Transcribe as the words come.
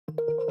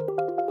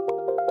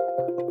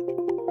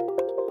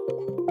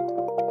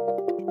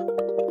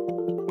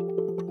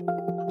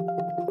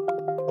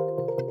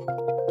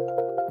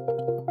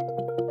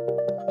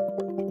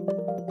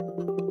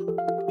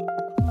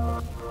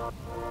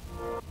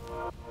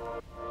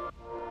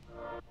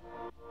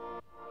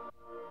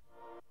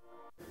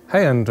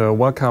Hey, and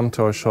welcome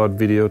to our short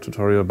video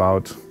tutorial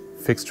about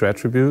fixture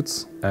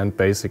attributes and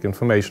basic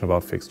information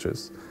about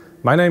fixtures.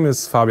 My name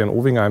is Fabian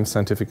Oving. I'm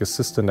scientific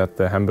assistant at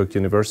the Hamburg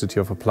University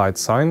of Applied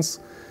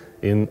Science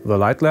in the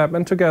Light Lab,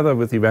 and together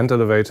with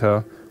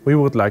EventElevator we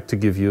would like to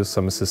give you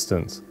some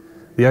assistance.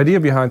 The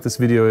idea behind this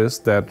video is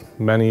that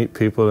many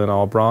people in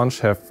our branch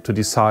have to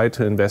decide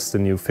to invest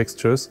in new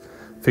fixtures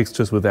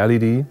with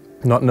LED,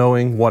 not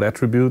knowing what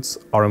attributes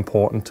are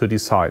important to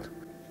decide.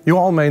 You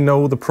all may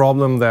know the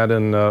problem that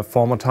in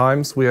former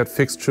times we had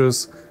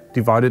fixtures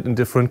divided in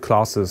different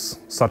classes,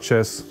 such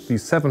as the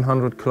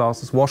 700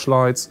 classes wash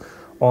lights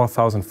or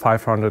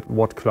 1500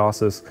 watt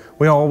classes.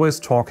 We are always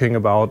talking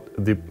about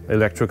the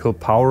electrical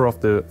power of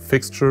the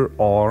fixture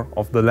or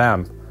of the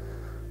lamp.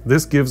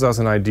 This gives us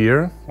an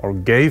idea, or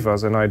gave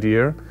us an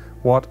idea,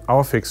 what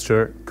our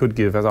fixture could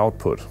give as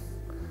output.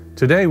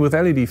 Today with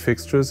LED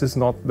fixtures it's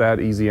not that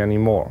easy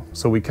anymore,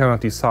 so we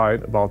cannot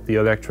decide about the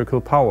electrical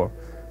power.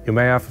 You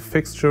may have a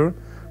fixture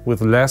with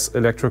less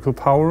electrical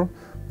power,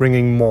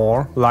 bringing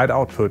more light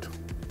output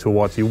to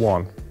what you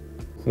want.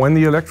 When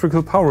the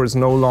electrical power is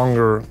no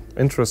longer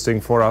interesting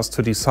for us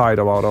to decide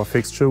about our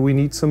fixture, we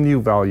need some new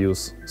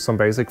values, some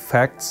basic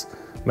facts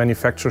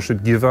manufacturer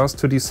should give us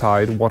to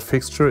decide what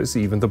fixture is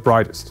even the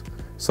brightest.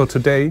 So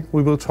today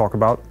we will talk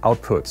about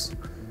outputs.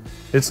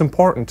 It's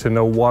important to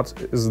know what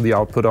is the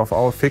output of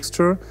our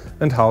fixture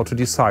and how to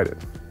decide it.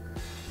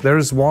 There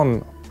is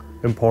one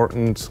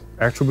important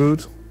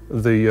attribute,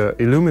 the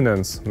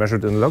illuminance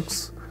measured in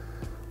lux,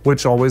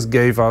 which always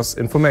gave us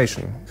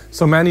information.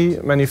 So many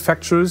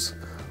manufacturers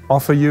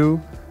offer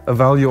you a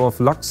value of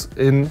lux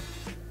in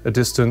a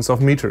distance of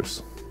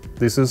meters.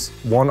 This is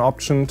one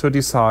option to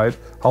decide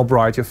how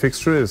bright your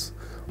fixture is.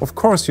 Of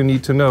course, you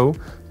need to know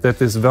that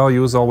this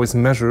value is always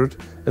measured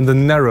in the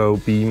narrow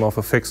beam of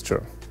a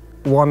fixture.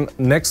 One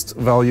next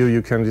value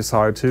you can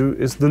decide to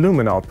is the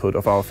lumen output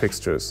of our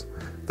fixtures.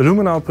 The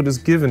lumen output is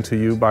given to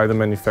you by the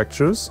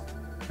manufacturers,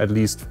 at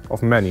least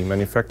of many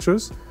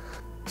manufacturers.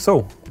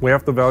 So we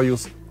have the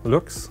values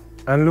lux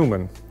and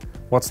lumen.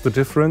 What's the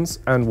difference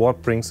and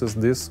what brings us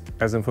this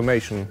as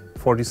information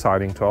for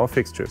deciding to our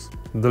fixtures?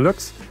 The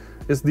lux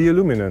is the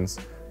illuminance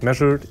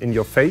measured in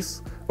your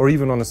face or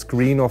even on a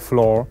screen or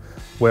floor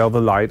where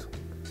the light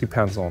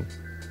depends on.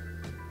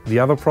 The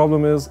other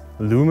problem is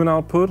lumen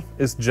output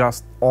is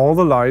just all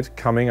the light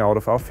coming out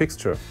of our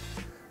fixture.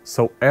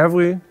 So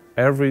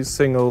every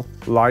single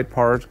light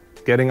part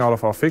getting out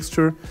of our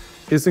fixture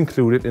is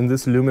included in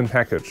this lumen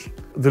package.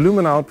 The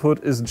lumen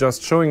output is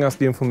just showing us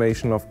the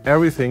information of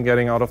everything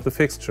getting out of the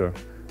fixture,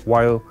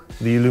 while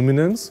the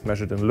illuminance,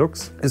 measured in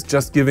lux, is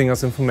just giving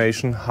us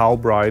information how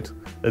bright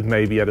it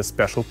may be at a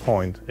special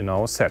point in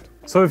our set.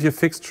 So if your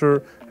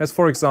fixture has,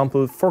 for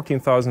example,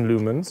 14,000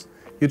 lumens,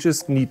 you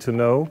just need to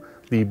know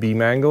the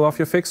beam angle of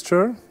your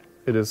fixture,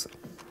 it is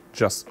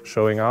just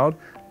showing out,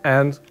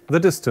 and the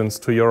distance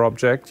to your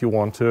object you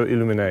want to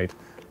illuminate.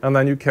 And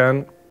then you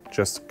can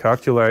just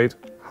calculate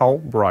how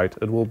bright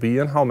it will be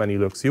and how many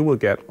lux you will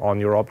get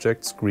on your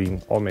object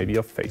screen or maybe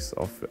a face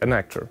of an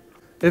actor.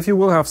 If you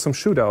will have some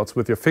shootouts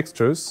with your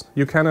fixtures,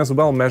 you can as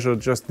well measure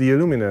just the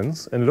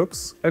illuminance in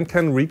lux and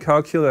can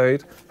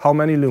recalculate how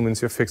many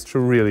lumens your fixture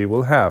really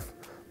will have.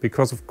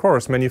 Because of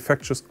course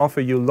manufacturers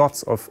offer you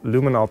lots of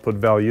lumen output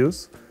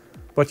values,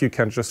 but you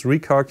can just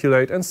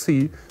recalculate and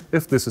see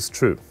if this is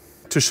true.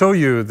 To show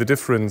you the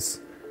difference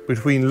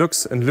between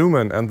lux and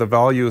lumen and the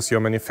values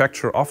your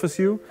manufacturer offers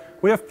you,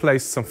 we have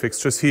placed some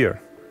fixtures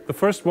here. The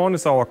first one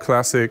is our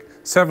classic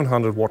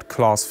 700 watt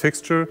class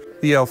fixture,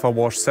 the Alpha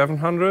Wash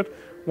 700,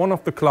 one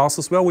of the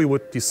classes where we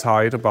would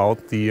decide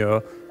about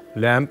the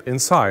lamp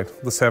inside,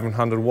 the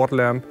 700 watt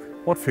lamp,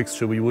 what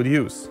fixture we would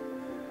use.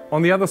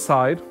 On the other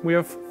side we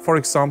have, for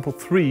example,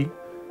 3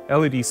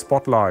 LED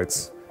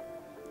spotlights.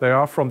 They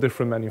are from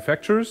different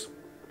manufacturers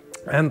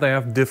and they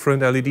have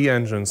different LED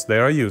engines they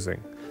are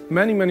using.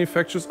 Many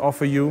manufacturers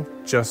offer you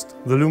just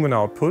the lumen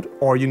output,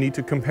 or you need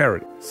to compare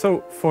it.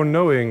 So for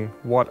knowing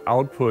what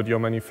output your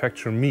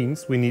manufacturer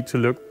means, we need to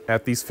look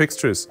at these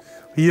fixtures.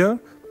 Here,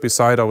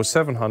 beside our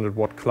 700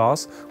 watt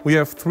class, we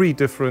have 3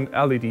 different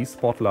LED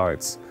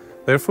spotlights.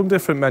 They're from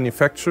different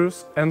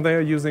manufacturers and they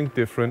are using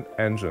different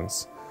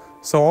engines.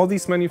 So all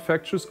these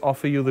manufacturers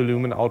offer you the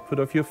lumen output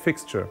of your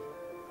fixture.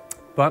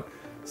 But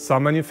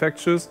some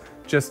manufacturers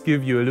just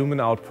give you a lumen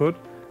output,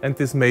 and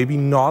this may be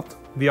not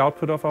the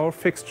output of our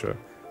fixture.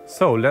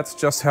 So let's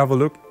just have a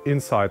look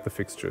inside the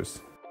fixtures.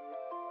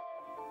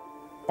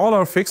 All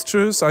our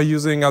fixtures are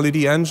using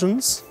LED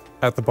engines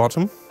at the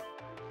bottom.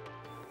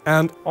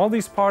 And all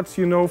these parts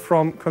you know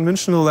from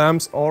conventional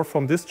lamps or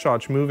from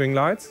discharge moving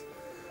lights,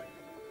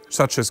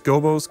 such as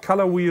gobos,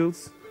 color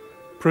wheels,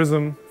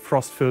 prism,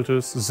 frost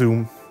filters,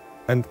 zoom,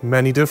 and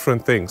many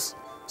different things.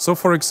 So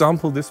for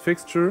example, this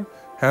fixture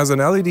has an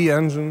LED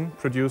engine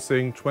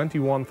producing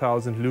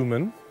 21,000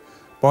 lumen,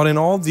 but in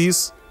all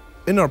these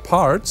inner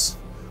parts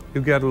you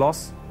get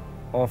loss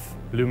of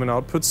lumen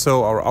output,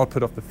 so our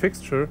output of the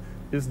fixture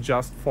is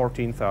just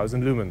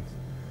 14,000 lumens.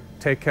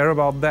 Take care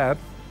about that,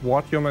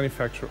 what your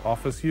manufacturer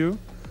offers you,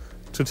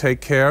 to take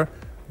care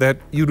that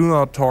you do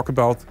not talk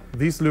about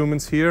these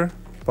lumens here,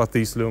 but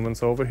these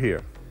lumens over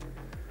here.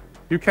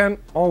 You can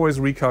always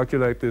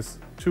recalculate this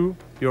to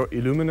your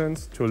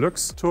illuminance, to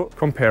lux, to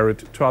compare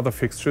it to other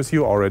fixtures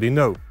you already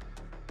know.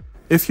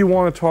 If you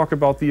want to talk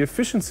about the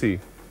efficiency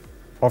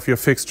of your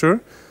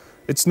fixture,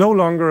 it's no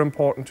longer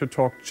important to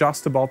talk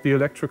just about the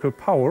electrical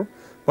power,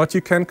 but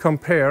you can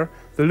compare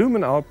the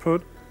lumen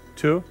output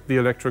to the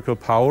electrical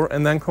power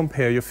and then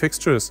compare your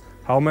fixtures.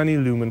 How many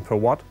lumen per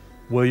watt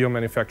will your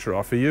manufacturer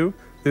offer you?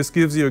 This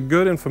gives you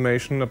good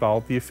information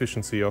about the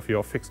efficiency of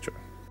your fixture.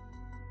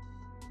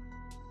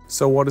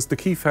 So what is the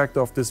key fact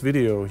of this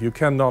video? You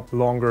can no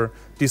longer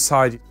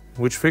decide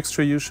which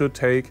fixture you should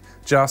take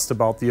just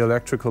about the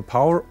electrical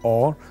power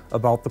or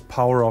about the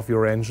power of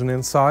your engine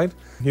inside.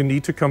 You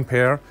need to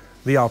compare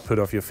the output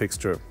of your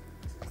fixture.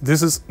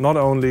 This is not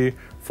only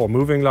for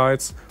moving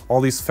lights, all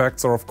these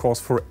facts are of course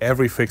for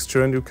every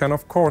fixture, and you can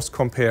of course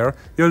compare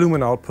your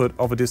lumen output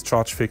of a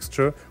discharge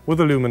fixture with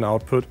the lumen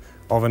output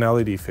of an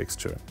LED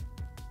fixture.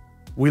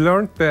 We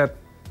learned that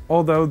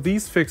although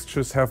these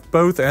fixtures have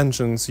both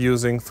engines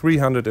using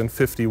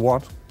 350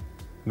 watt,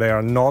 they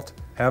are not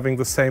having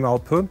the same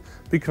output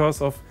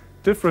because of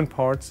different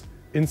parts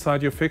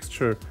inside your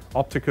fixture,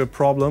 optical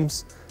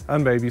problems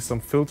and maybe some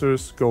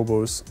filters,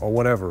 gobos or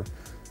whatever.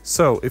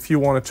 So if you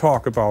want to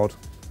talk about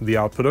the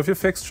output of your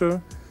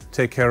fixture,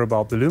 take care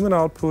about the lumen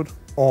output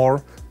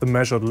or the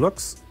measured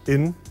lux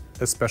in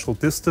a special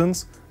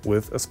distance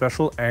with a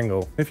special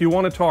angle. If you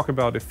want to talk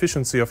about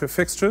efficiency of your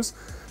fixtures,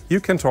 you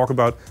can talk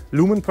about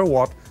lumen per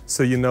watt,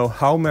 so you know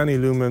how many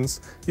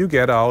lumens you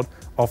get out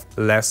of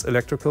less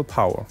electrical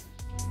power.